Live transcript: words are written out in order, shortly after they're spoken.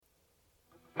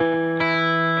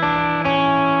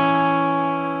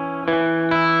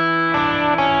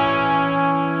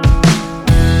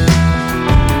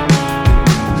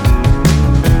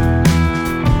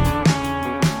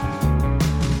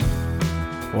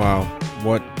Wow,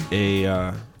 what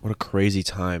a crazy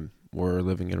time we're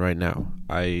living in right now.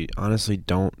 I honestly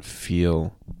don't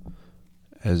feel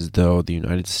as though the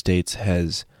United States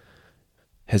has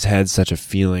had such a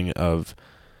feeling of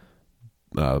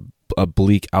a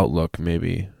bleak outlook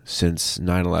maybe since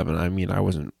 9/11. I mean, I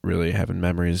wasn't really having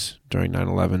memories during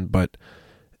 9/11, but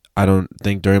I don't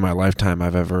think during my lifetime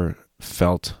I've ever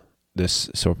felt this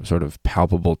sort of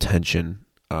palpable tension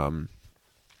in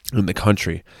the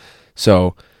country.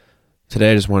 So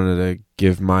today I just wanted to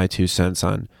give my 2 cents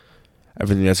on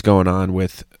everything that's going on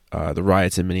with the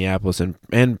riots in Minneapolis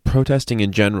and protesting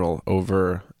in general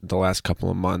over the last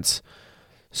couple of months.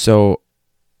 So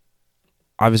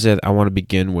obviously I want to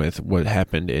begin with what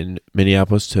happened in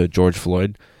Minneapolis to George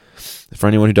Floyd. For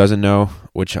anyone who doesn't know,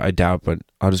 which I doubt, but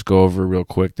I'll just go over real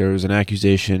quick. There was an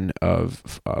accusation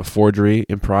of forgery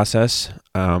in process.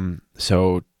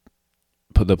 So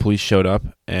the police showed up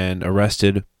and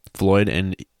arrested Floyd,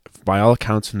 and by all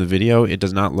accounts from the video, it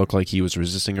does not look like he was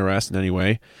resisting arrest in any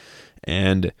way.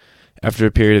 And after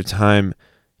a period of time,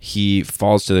 he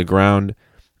falls to the ground,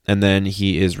 and then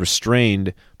he is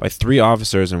restrained by 3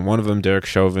 officers, and one of them, Derek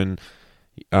Chauvin,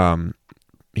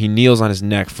 he kneels on his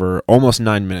neck for almost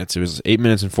 9 minutes. It was 8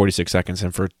 minutes and 46 seconds,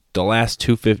 and for the last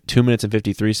 2 minutes and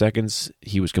 53 seconds,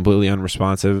 he was completely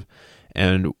unresponsive.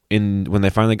 And when they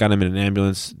finally got him in an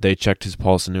ambulance, they checked his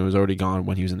pulse, and it was already gone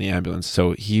when he was in the ambulance.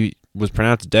 So he was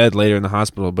pronounced dead later in the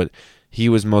hospital, but he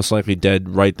was most likely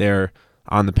dead right there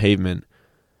on the pavement.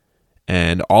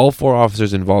 And all 4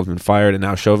 officers involved have been fired, and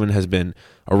now Chauvin has been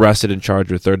arrested and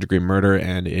charged with third-degree murder,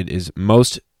 and it is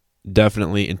most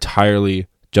definitely entirely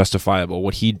justifiable.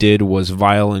 What he did was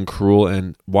vile and cruel,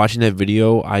 and watching that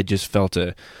video, I just felt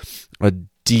a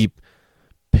deep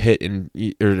pit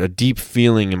or a deep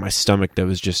feeling in my stomach that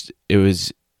was just, it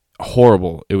was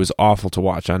horrible. It was awful to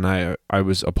watch, and I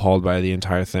was appalled by the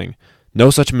entire thing. No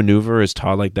such maneuver is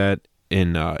taught like that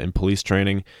in police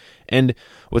training. And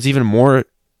what's even more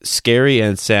scary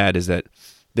and sad is that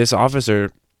this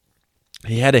officer,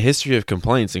 he had a history of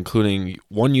complaints, including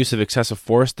one use of excessive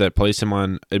force that placed him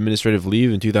on administrative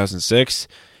leave in 2006,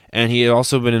 and he had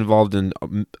also been involved in,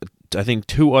 I think,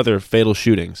 2 other fatal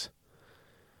shootings.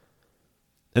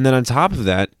 And then on top of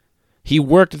that, he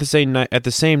worked at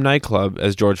the same nightclub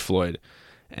as George Floyd,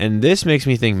 and this makes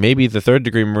me think maybe the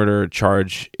third-degree murder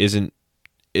charge isn't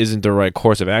the right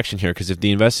course of action here, because if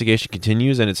the investigation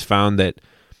continues and it's found that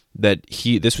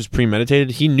this was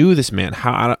premeditated, he knew this man.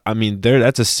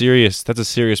 That's a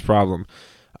serious problem,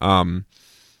 and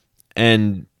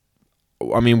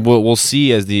I mean we'll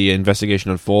see as the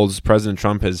investigation unfolds. President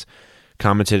Trump has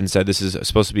commented and said this is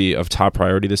supposed to be of top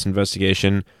priority, this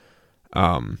investigation.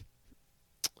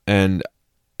 And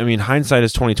I mean, hindsight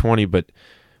is 20/20,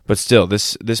 but still,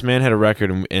 this man had a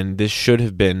record, and this should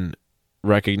have been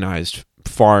recognized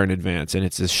far in advance. And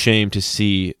it's a shame to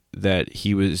see that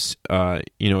he was,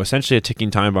 essentially a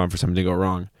ticking time bomb for something to go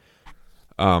wrong.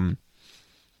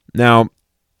 Now,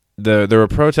 there were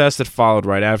protests that followed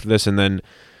right after this, and then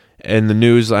in the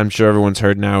news, I'm sure everyone's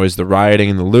heard now, is the rioting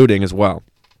and the looting as well.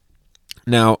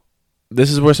 Now,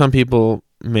 this is where some people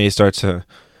may start to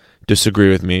disagree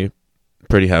with me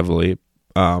pretty heavily,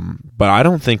 but I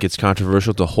don't think it's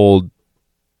controversial to hold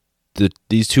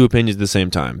these 2 opinions at the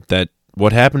same time. That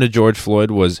what happened to George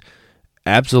Floyd was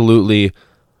absolutely,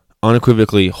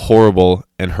 unequivocally horrible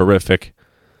and horrific,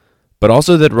 but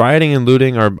also that rioting and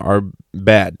looting are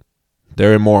bad.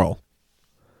 They're immoral.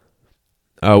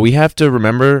 We have to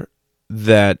remember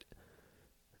that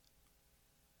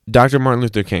Dr. Martin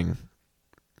Luther King,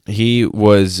 he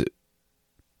was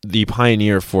the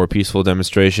pioneer for peaceful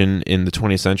demonstration in the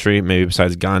 20th century, maybe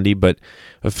besides Gandhi, but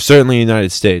certainly in the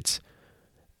United States.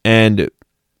 And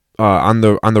on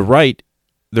the right,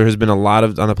 there has been a lot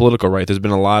of, on the political right, there's been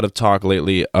a lot of talk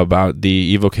lately about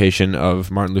the evocation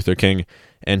of Martin Luther King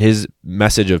and his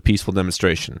message of peaceful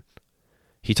demonstration.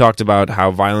 He talked about how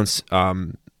violence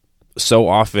so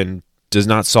often does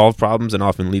not solve problems and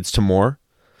often leads to more.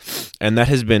 And that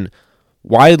has been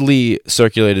widely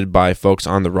circulated by folks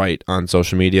on the right on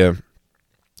social media.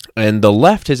 And the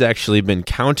left has actually been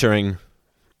countering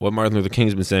what Martin Luther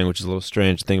King's been saying, which is a little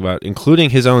strange to think about, including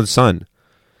his own son.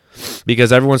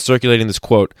 Because everyone's circulating this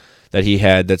quote that he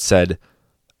had that said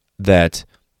that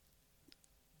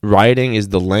rioting is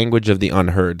the language of the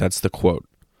unheard. That's the quote.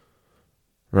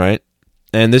 Right?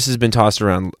 And this has been tossed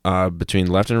around between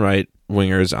left and right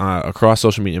wingers across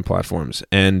social media platforms.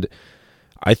 And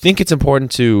I think it's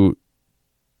important to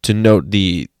note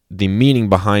the meaning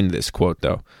behind this quote,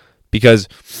 though, because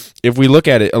if we look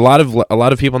at it, a lot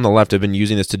of people on the left have been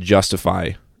using this to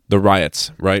justify the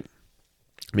riots, right?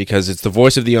 because it's the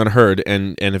voice of the unheard,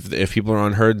 and if people are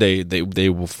unheard, they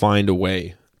will find a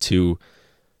way to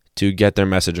get their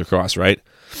message across, right?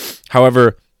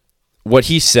 However, what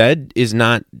he said is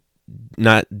not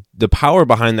the power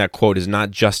behind that quote is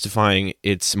not justifying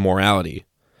its morality.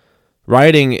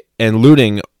 Rioting and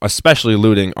looting, especially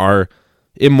looting, are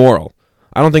immoral.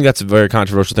 I don't think that's a very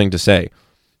controversial thing to say.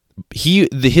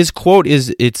 His quote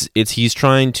is he's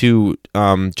trying to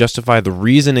justify the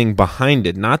reasoning behind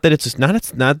it, not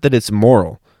that it's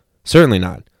moral. Certainly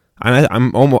not.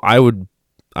 I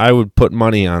would put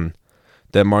money on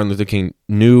that Martin Luther King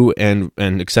knew and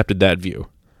accepted that view.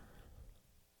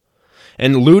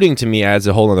 And looting to me adds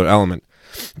a whole other element.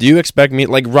 Do you expect me,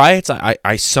 like riots,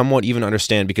 I somewhat even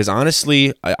understand, because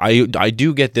honestly, I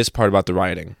do get this part about the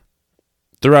rioting.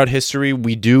 Throughout history,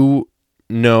 we do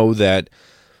know that,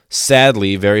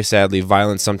 sadly, very sadly,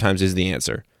 violence sometimes is the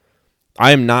answer.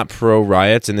 I am not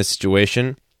pro-riots in this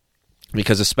situation,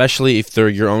 because especially if they're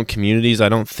your own communities, I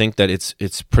don't think that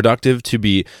it's productive to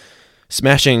be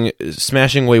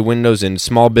smashing away windows in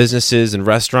small businesses and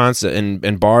restaurants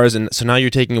and bars, and so now you're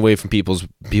taking away from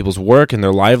people's work and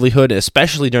their livelihood.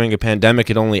 Especially during a pandemic,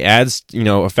 it only adds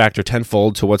a factor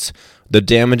tenfold to what's the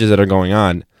damages that are going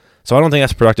on. So I don't think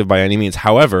that's productive by any means.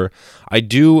 However, I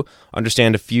do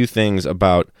understand a few things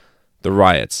about the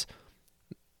riots.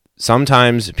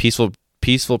 Sometimes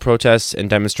peaceful protests and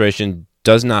demonstration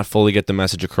does not fully get the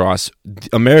message across.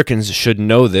 Americans should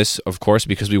know this, of course,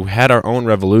 because we had our own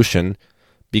revolution,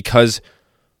 because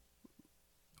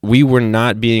we were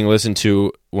not being listened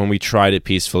to when we tried it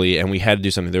peacefully, and we had to do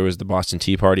something. There was the Boston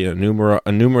Tea Party and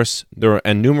numerous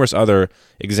other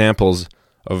examples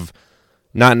of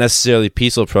not necessarily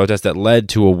peaceful protests that led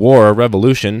to a war, a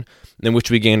revolution, in which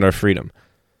we gained our freedom.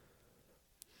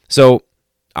 So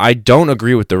I don't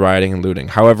agree with the rioting and looting.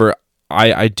 However,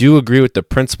 I do agree with the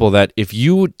principle that if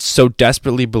you so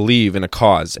desperately believe in a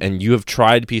cause and you have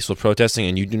tried peaceful protesting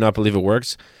and you do not believe it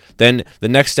works, then the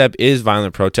next step is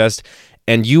violent protest,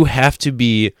 and you have to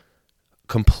be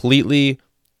completely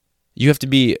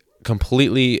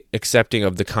accepting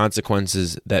of the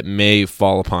consequences that may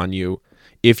fall upon you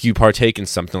if you partake in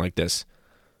something like this.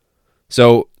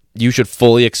 So you should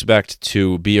fully expect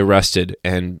to be arrested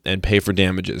and pay for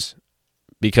damages,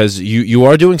 because you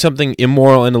are doing something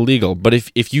immoral and illegal. But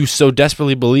if you so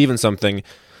desperately believe in something,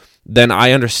 then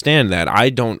I understand that. I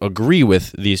don't agree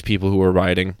with these people who are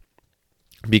rioting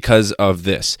because of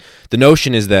this. The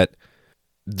notion is that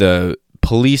the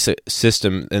police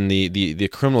system and the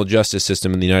criminal justice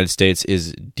system in the United States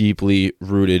is deeply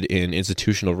rooted in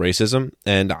institutional racism,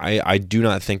 and I do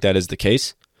not think that is the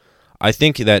case. I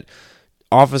think that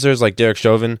officers like Derek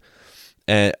Chauvin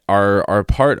are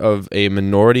part of a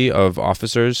minority of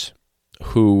officers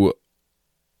who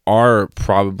are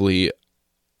probably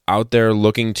out there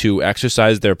looking to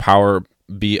exercise their power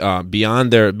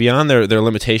beyond their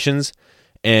limitations,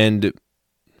 and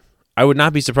I would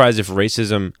not be surprised if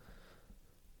racism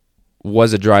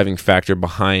was a driving factor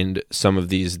behind some of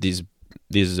these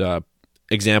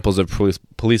examples of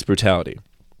police brutality.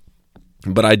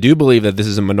 But I do believe that this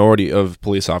is a minority of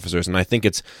police officers, and I think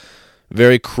it's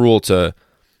very cruel to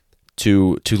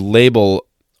label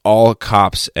all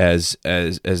cops as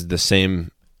the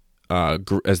same I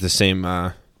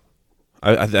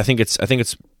think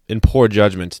it's in poor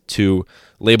judgment to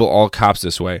label all cops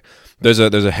this way. There's a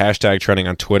hashtag trending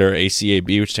on Twitter,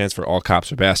 ACAB, which stands for All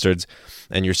Cops Are Bastards,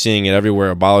 and you're seeing it everywhere.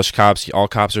 Abolish cops, all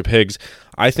cops are pigs.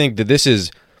 I think that this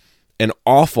is an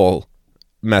awful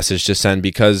message to send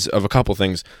because of a couple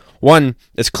things. One,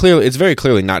 it's very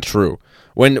clearly not true.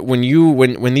 When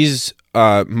these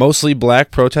mostly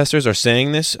black protesters are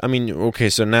saying this, I mean,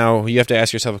 okay, so now you have to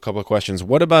ask yourself a couple of questions.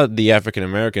 What about the African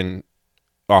American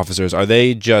officers? Are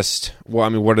they just, well, I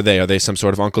mean, what are they? Are they some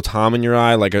sort of Uncle Tom in your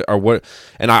eye? Like, or what?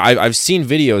 And I've seen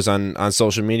videos on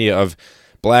social media of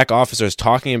black officers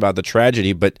talking about the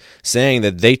tragedy, but saying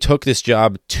that they took this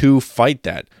job to fight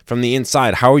that from the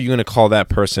inside. How are you going to call that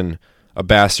person a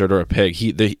bastard or a pig?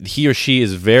 He or she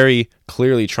is very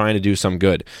clearly trying to do some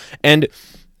good. And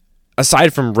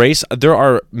aside from race, there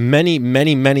are many,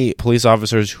 many, many police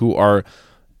officers who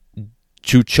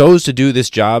chose to do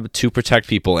this job to protect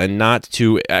people and not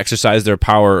to exercise their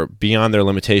power beyond their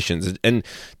limitations. And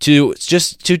to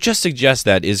just suggest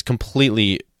that is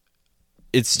completely,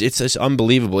 it's just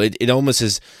unbelievable. It almost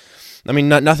is. I mean,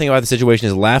 nothing about the situation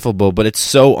is laughable, but it's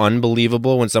so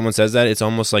unbelievable when someone says that. It's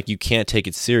almost like you can't take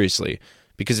it seriously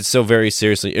because it's so very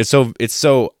seriously. It's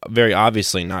so very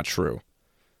obviously not true.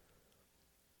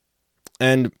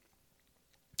 And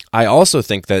I also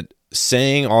think that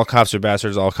saying all cops are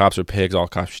bastards, all cops are pigs, all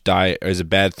cops should die is a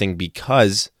bad thing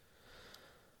because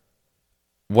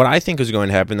what I think is going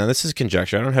to happen, now this is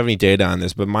conjecture, I don't have any data on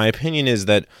this, but my opinion is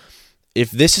that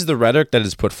if this is the rhetoric that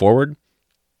is put forward,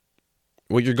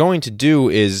 what you're going to do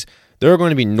is there are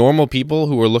going to be normal people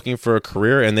who are looking for a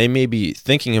career, and they may be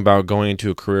thinking about going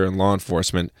into a career in law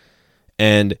enforcement,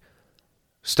 and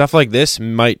stuff like this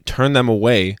might turn them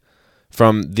away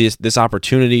from this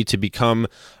opportunity to become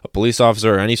a police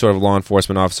officer or any sort of law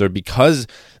enforcement officer, because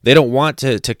they don't want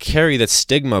to carry that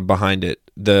stigma behind it.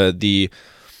 The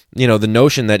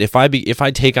notion that if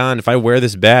I wear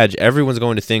this badge, everyone's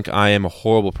going to think I am a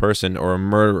horrible person or a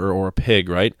murderer or a pig,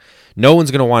 right? No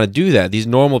one's going to want to do that. These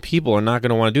normal people are not going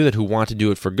to want to do that who want to do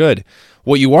it for good.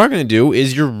 What you are going to do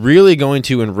is you're really going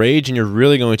to enrage and you're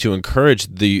really going to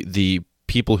encourage the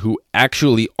people who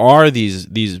actually are these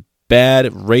bad,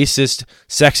 racist,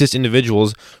 sexist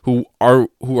individuals who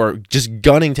are just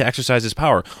gunning to exercise this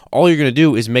power. All you're going to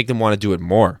do is make them want to do it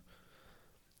more.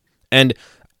 And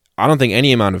I don't think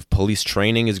any amount of police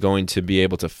training is going to be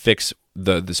able to fix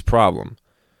this problem.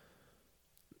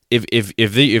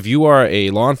 If you are a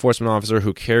law enforcement officer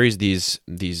who carries these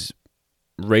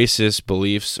racist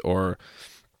beliefs or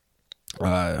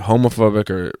homophobic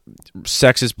or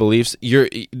sexist beliefs,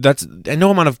 and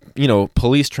no amount of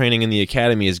police training in the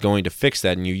academy is going to fix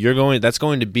that in you. That's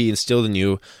going to be instilled in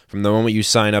you from the moment you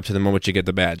sign up to the moment you get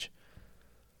the badge.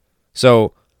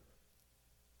 So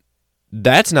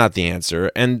that's not the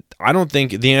answer, and I don't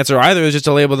think the answer either is just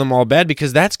to label them all bad,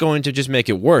 because that's going to just make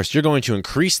it worse. You're going to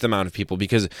increase the amount of people,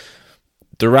 because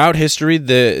throughout history,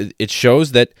 it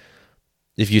shows that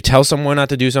if you tell someone not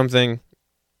to do something,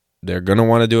 they're going to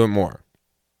want to do it more.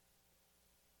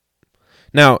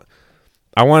 Now,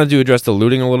 I wanted to address the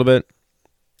looting a little bit.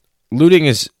 Looting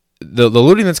is the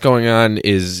looting that's going on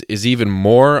is even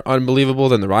more unbelievable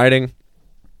than the rioting.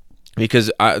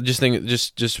 Because I just think,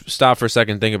 just stop for a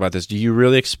second and think about this. Do you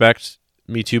really expect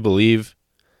me to believe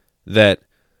that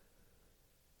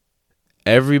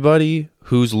everybody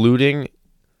who's looting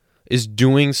is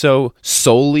doing so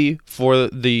solely for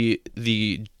the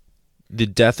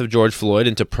death of George Floyd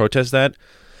and to protest that?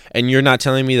 And you're not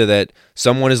telling me that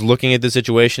someone is looking at the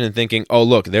situation and thinking, "Oh,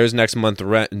 look, there's next month's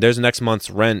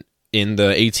rent in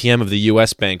the ATM of the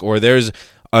U.S. Bank," or there's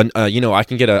I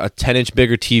can get a 10-inch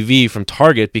bigger TV from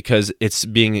Target because it's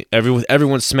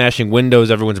everyone's smashing windows,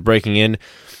 everyone's breaking in.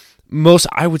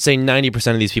 I would say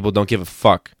 90% of these people don't give a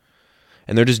fuck,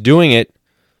 and they're just doing it.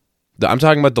 I'm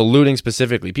talking about the looting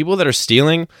specifically. People that are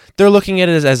stealing, they're looking at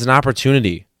it as an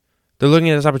opportunity. They're looking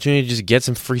at this opportunity to just get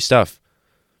some free stuff.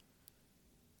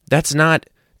 That's not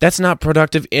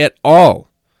productive at all.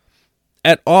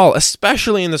 At all,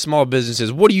 especially in the small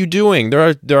businesses. What are you doing?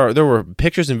 There were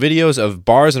pictures and videos of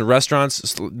bars and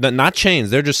restaurants, not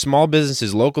chains. They're just small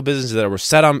businesses, local businesses that were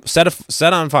set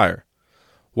on fire.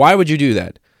 Why would you do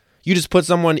that? You just put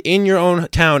someone in your own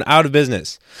town out of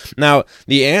business. Now,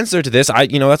 the answer to this,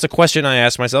 that's a question I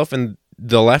asked myself, and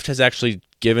the left has actually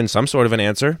given some sort of an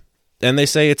answer, and they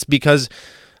say it's because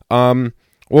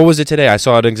what was it today? I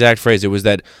saw an exact phrase. It was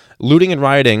that looting and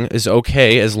rioting is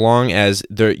okay as long as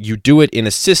you do it in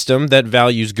a system that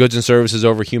values goods and services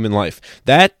over human life.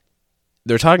 That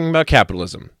they're talking about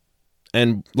capitalism.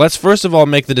 And let's first of all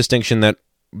make the distinction that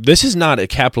this is not a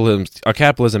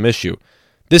capitalism issue.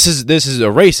 This is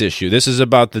a race issue. This is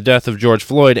about the death of George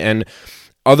Floyd and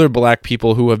other black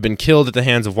people who have been killed at the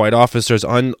hands of white officers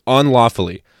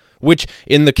unlawfully. Which,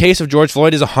 in the case of George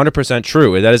Floyd, is 100%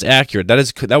 true. That is accurate.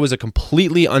 That was a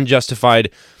completely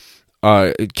unjustified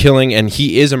killing, and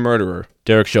he is a murderer,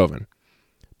 Derek Chauvin.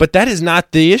 But that is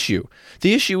not the issue.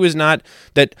 The issue is not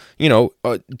that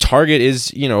Target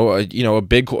is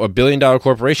a billion-dollar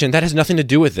corporation. That has nothing to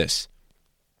do with this.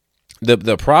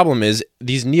 The problem is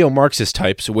these neo-Marxist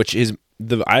types, which is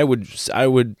I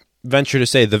would venture to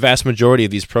say the vast majority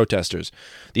of these protesters.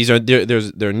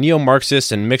 They're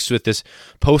neo-Marxists and mixed with this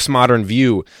postmodern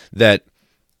view that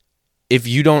if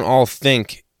you don't all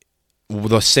think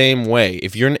the same way,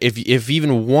 if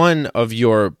even one of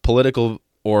your political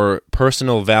or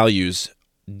personal values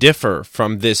differ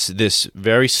from this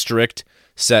very strict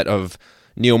set of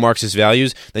neo-Marxist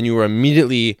values, then you are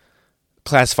immediately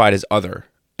classified as other,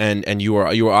 and you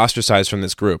are ostracized from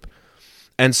this group.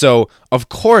 And so, of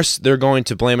course, they're going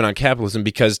to blame it on capitalism,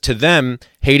 because to them,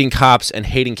 hating cops and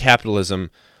hating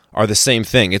capitalism are the same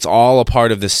thing. It's all a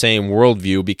part of the same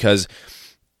worldview, because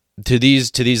to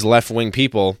these left-wing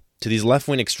people, to these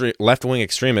left-wing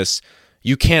extremists,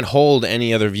 you can't hold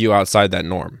any other view outside that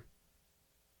norm.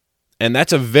 And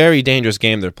that's a very dangerous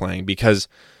game they're playing, because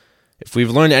if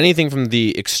we've learned anything from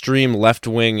the extreme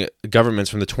left-wing governments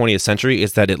from the 20th century,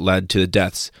 it's that it led to the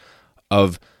deaths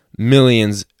of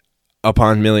millions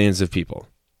upon millions of people.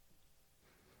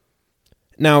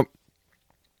 Now,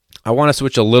 I want to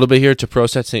switch a little bit here to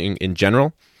protesting in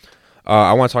general.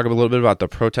 I want to talk a little bit about the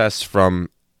protests from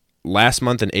last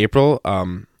month in April,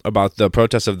 about the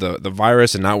protests of the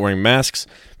virus and not wearing masks,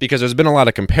 because there's been a lot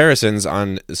of comparisons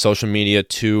on social media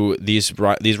to these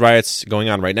riots going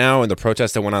on right now and the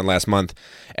protests that went on last month.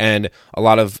 And a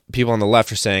lot of people on the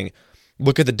left are saying,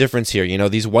 look at the difference here. You know,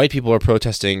 these white people are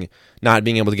protesting not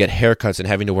being able to get haircuts and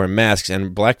having to wear masks,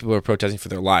 and black people are protesting for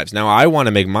their lives. Now, I want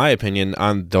to make my opinion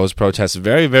on those protests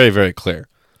very, very, very clear.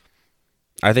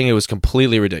 I think it was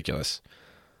completely ridiculous.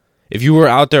 If you were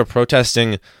out there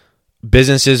protesting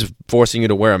businesses forcing you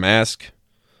to wear a mask,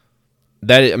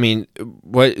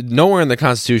 nowhere in the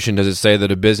Constitution does it say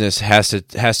that a business has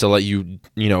to let you,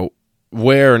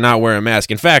 wear or not wear a mask.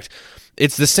 In fact,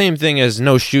 it's the same thing as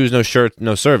no shoes, no shirt,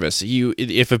 no service.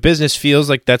 If a business feels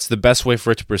like that's the best way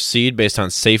for it to proceed based on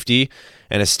safety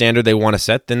and a standard they want to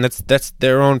set, then that's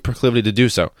their own proclivity to do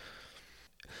so.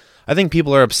 I think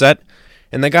people are upset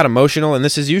and they got emotional, and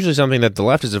this is usually something that the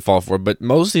left is at fault for, but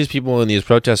most of these people in these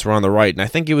protests were on the right, and I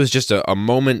think it was just a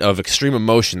moment of extreme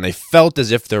emotion. They felt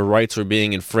as if their rights were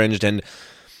being infringed, and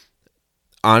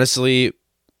honestly,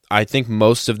 I think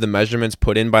most of the measurements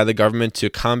put in by the government to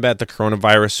combat the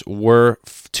coronavirus were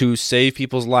to save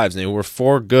people's lives, and they were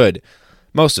for good,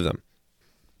 most of them.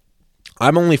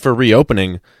 I'm only for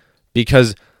reopening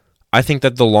because I think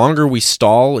that the longer we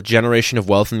stall generation of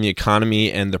wealth in the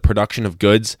economy and the production of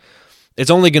goods, it's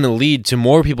only going to lead to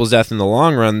more people's death in the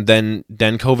long run than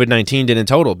COVID-19 did in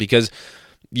total, because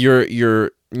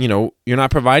you're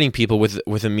not providing people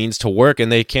with a means to work,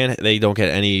 and they don't get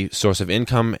any source of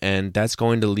income, and that's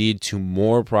going to lead to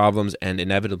more problems and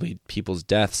inevitably people's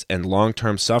deaths and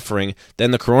long-term suffering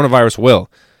than the coronavirus will.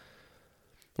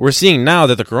 We're seeing now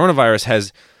that the coronavirus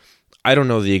has, I don't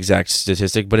know the exact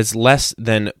statistic, but it's less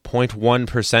than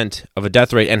 0.1% of a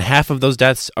death rate, and half of those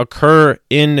deaths occur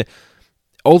in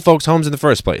old folks' homes in the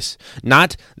first place.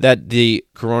 Not that the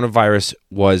coronavirus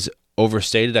was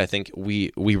overstated. I think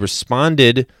we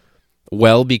responded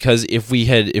well, because if we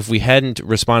hadn't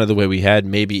responded the way we had,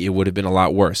 maybe it would have been a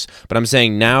lot worse. But I'm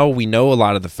saying now we know a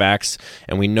lot of the facts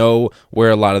and we know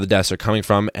where a lot of the deaths are coming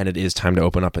from, and it is time to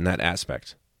open up in that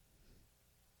aspect.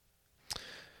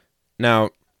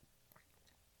 Now,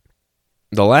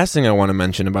 the last thing I want to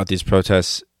mention about these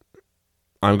protests,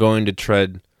 I'm going to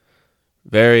tread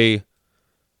very,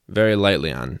 very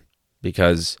lightly on,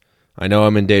 because I know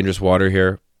I'm in dangerous water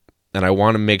here, and I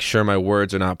want to make sure my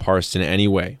words are not parsed in any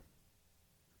way.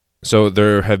 So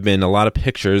there have been a lot of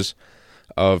pictures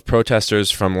of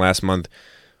protesters from last month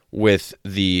with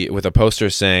a poster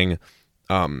saying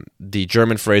the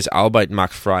German phrase "Arbeit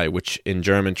macht frei," which in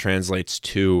German translates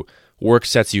to "work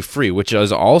sets you free," which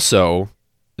is also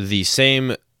the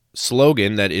same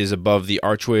slogan that is above the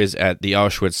archways at the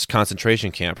Auschwitz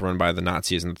concentration camp run by the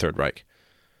Nazis in the Third Reich.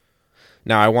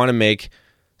 Now, I want to make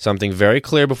something very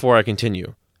clear before I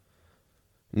continue.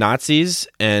 Nazis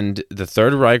and the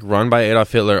Third Reich run by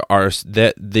Adolf Hitler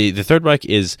the Third Reich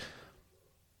is,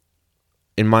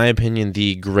 in my opinion,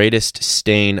 the greatest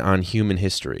stain on human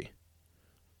history.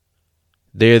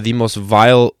 They were the most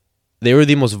vile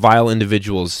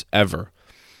individuals ever.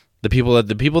 The people at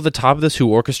the top of this who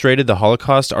orchestrated the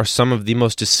Holocaust are some of the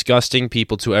most disgusting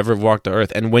people to ever have walked the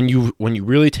earth. And when you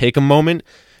really take a moment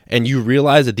and you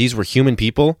realize that these were human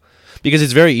people, because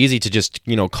it's very easy to just,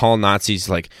 call Nazis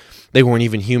like they weren't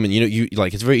even human.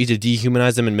 It's very easy to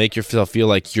dehumanize them and make yourself feel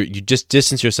like you just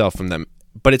distance yourself from them.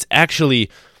 But it's actually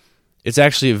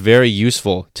very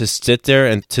useful to sit there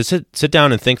and to sit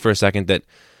down and think for a second that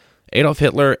Adolf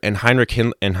Hitler and Heinrich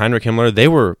Himmler,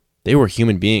 they were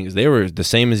human beings. They were the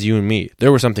same as you and me.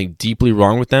 There was something deeply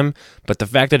wrong with them, but the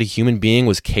fact that a human being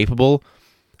was capable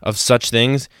of such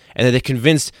things and that they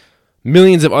convinced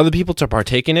millions of other people to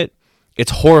partake in it,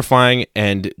 it's horrifying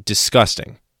and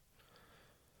disgusting.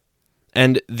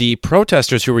 And the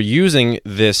protesters who were using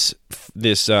this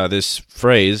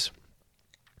phrase,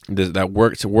 that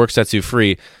work sets you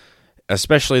free,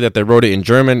 especially that they wrote it in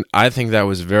German, I think that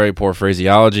was very poor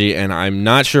phraseology, and I'm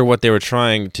not sure what they were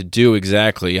trying to do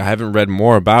exactly. I haven't read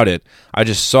more about it. I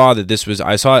just saw that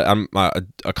I saw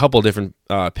a couple different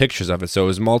pictures of it, so it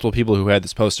was multiple people who had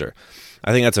this poster.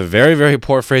 I think that's a very, very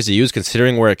poor phrase to use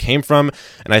considering where it came from,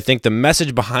 and I think the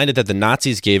message behind it that the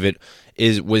Nazis gave it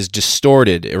was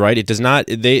distorted, right? It does not,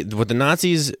 what the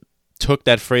Nazis took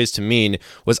that phrase to mean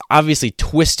was obviously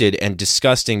twisted and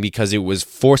disgusting because it was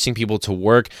forcing people to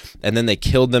work, and then they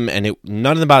killed them, and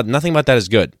nothing about that is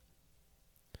good.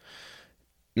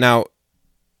 Now,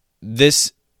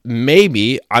 this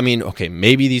maybe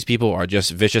these people are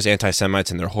just vicious anti-Semites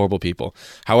and they're horrible people.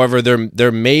 However,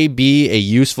 there may be a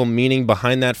useful meaning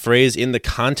behind that phrase in the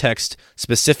context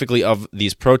specifically of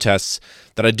these protests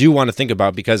that I do want to think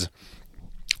about, because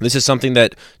this is something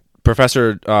that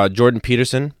Professor Jordan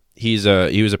Peterson, he's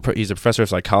a professor of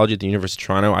psychology at the University of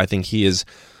Toronto. I think he is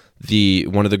the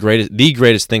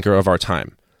greatest thinker of our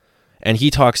time, and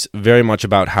he talks very much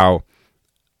about how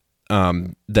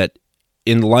that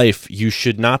in life you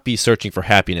should not be searching for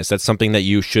happiness. That's something that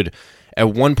you should at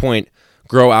one point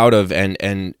grow out of,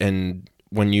 and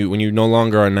when you no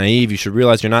longer are naive, you should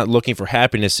realize you're not looking for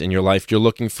happiness in your life. You're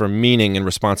looking for meaning and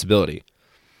responsibility.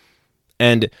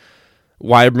 And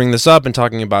why I bring this up and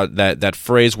talking about that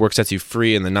phrase, work sets you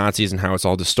free, and the Nazis and how it's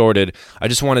all distorted, I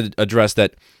just want to address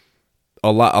that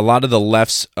a lot of the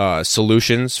left's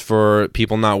solutions for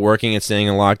people not working and staying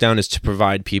in lockdown is to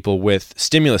provide people with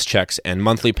stimulus checks and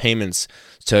monthly payments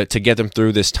to get them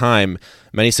through this time.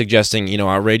 Many suggesting,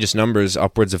 outrageous numbers,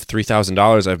 upwards of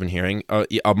 $3,000 I've been hearing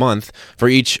a month for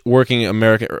each working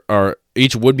American or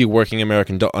each would-be working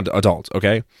American adult.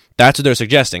 Okay, that's what they're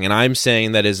suggesting, and I'm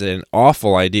saying that is an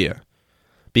awful idea,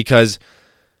 because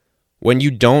when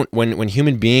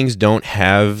human beings don't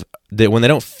have when they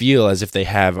don't feel as if they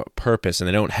have a purpose and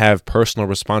they don't have personal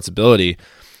responsibility,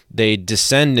 they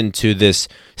descend into this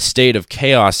state of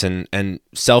chaos and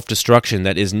self-destruction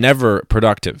that is never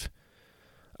productive.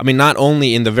 I mean, not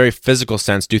only in the very physical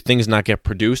sense do things not get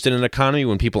produced in an economy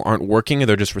when people aren't working and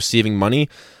they're just receiving money,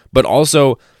 but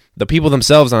also the people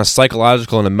themselves on a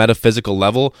psychological and a metaphysical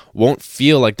level won't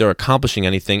feel like they're accomplishing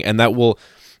anything, and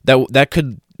that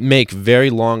could make very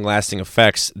long-lasting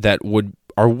effects that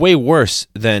are way worse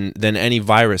than any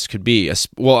virus could be.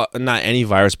 Well, not any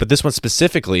virus, but this one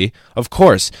specifically. Of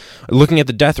course, looking at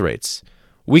the death rates,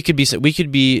 we could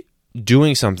be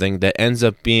doing something that ends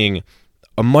up being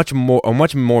a much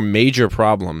more major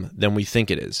problem than we think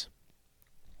it is.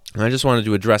 And I just wanted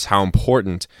to address how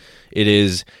important it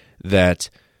is that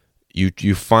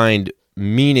you find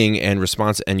meaning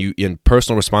and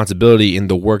personal responsibility in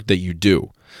the work that you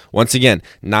do. Once again,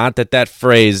 not that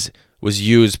phrase was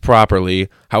used properly.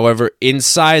 However,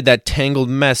 inside that tangled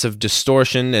mess of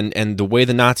distortion and the way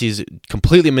the Nazis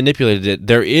completely manipulated it,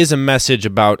 there is a message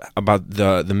about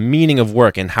the meaning of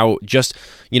work and how just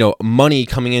money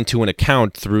coming into an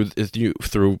account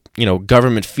through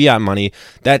government fiat money,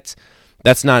 that's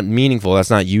not meaningful.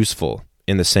 That's not useful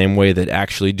in the same way that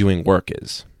actually doing work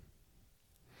is.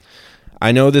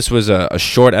 I know this was a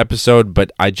short episode,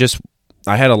 but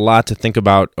I had a lot to think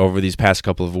about over these past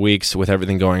couple of weeks with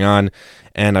everything going on,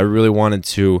 and I really wanted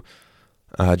to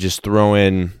just throw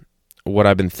in what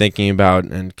I've been thinking about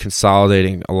and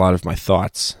consolidating a lot of my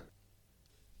thoughts.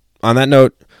 On that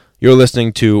note, you're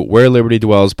listening to Where Liberty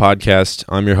Dwells podcast.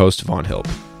 I'm your host, Vaughn Hill.